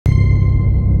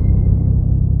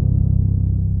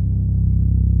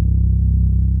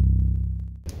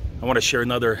I want to share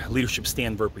another leadership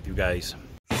stand verb with you guys.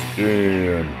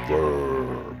 Stand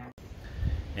verb.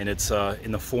 And it's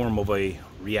in the form of a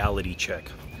reality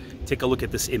check. Take a look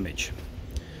at this image.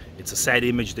 It's a sad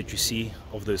image that you see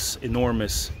of this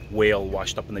enormous whale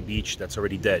washed up on the beach that's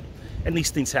already dead. And these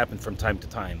things happen from time to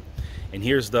time. And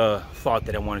here's the thought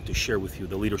that I wanted to share with you,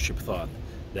 the leadership thought,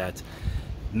 that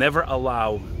never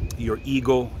allow your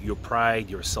ego, your pride,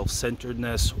 your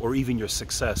self-centeredness, or even your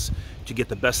success to get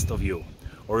the best of you,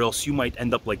 or else you might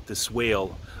end up like this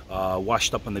whale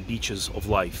washed up on the beaches of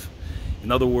life.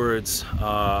 In other words,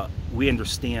 we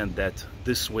understand that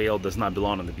this whale does not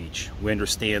belong on the beach. We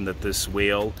understand that this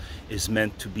whale is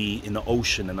meant to be in the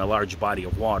ocean, in a large body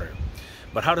of water.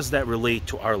 But how does that relate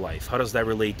to our life? How does that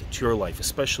relate to your life,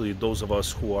 especially those of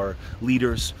us who are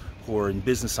leaders, who are in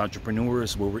business,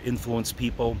 entrepreneurs, where we influence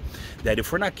people? That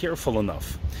if we're not careful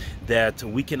enough, that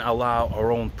we can allow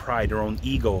our own pride, our own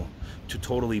ego to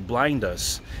totally blind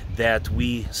us, that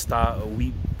we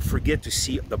forget to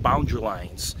see the boundary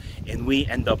lines, and we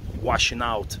end up washing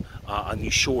out on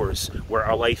these shores where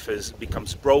our life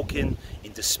becomes broken,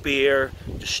 in despair,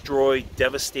 destroyed,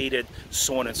 devastated,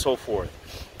 so on and so forth.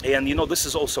 And you know, this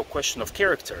is also a question of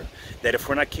character, that if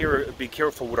we're not be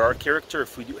careful with our character,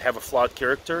 if we do have a flawed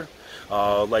character,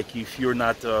 like if you're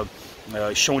not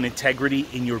showing integrity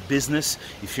in your business,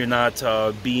 if you're not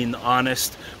being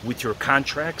honest with your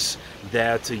contracts,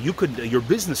 that your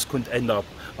business could end up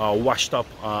washed up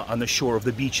on the shore of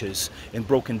the beaches and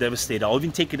broken, devastated. I'll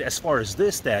even take it as far as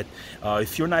this, that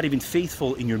if you're not even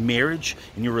faithful in your marriage,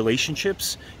 in your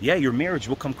relationships, yeah, your marriage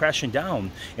will come crashing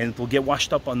down and it will get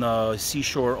washed up on the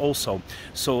seashore also.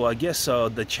 So I guess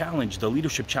the challenge, the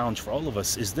leadership challenge for all of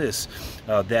us is this,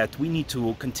 that we need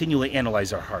to continually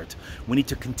analyze our heart. We need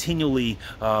to continually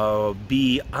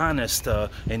be honest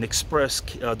and express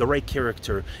the right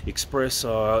character, express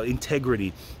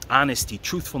integrity, honesty,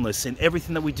 truthfulness in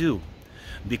everything that we do.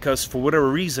 Because for whatever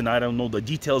reason, I don't know the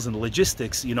details and the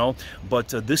logistics, you know, but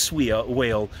this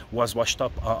whale was washed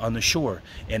up on the shore,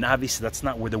 and obviously that's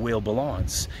not where the whale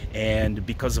belongs. And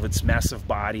because of its massive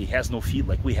body, it has no feet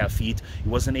like we have feet, it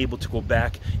wasn't able to go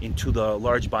back into the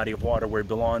large body of water where it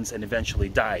belongs, and eventually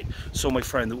died. So my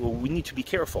friend, we need to be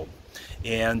careful,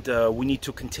 and we need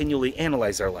to continually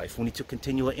analyze our life. We need to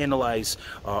continually analyze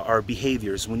our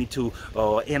behaviors. We need to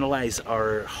analyze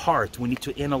our heart. We need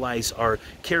to analyze our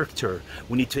character.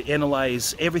 We need to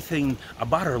analyze everything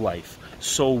about our life,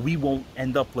 so we won't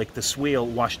end up like this whale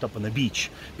washed up on the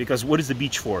beach. Because what is the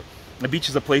beach for? The beach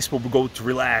is a place where we go to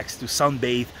relax, to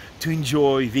sunbathe, to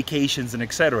enjoy vacations and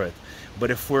etc. But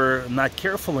if we're not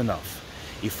careful enough,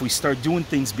 if we start doing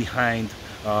things behind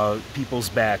people's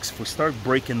backs, if we start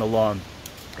breaking the law,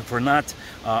 if we're not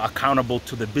accountable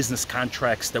to the business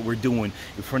contracts that we're doing,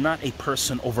 if we're not a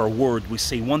person of our word, we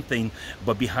say one thing,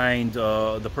 but behind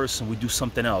the person we do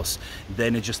something else,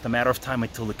 then it's just a matter of time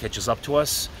until it catches up to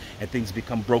us and things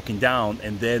become broken down.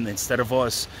 And then instead of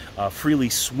us freely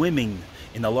swimming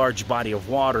in a large body of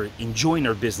water, enjoying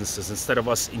our businesses, instead of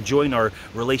us enjoying our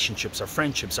relationships, our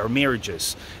friendships, our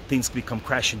marriages, things become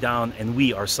crashing down, and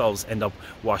we ourselves end up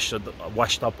washed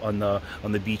up on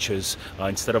the beaches,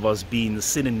 instead of us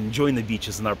sitting and enjoying the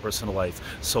beaches in our personal life.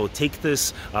 So take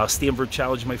this stand verb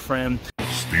challenge, my friend.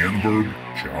 Stand verb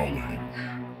challenge.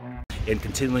 And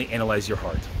continually analyze your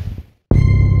heart.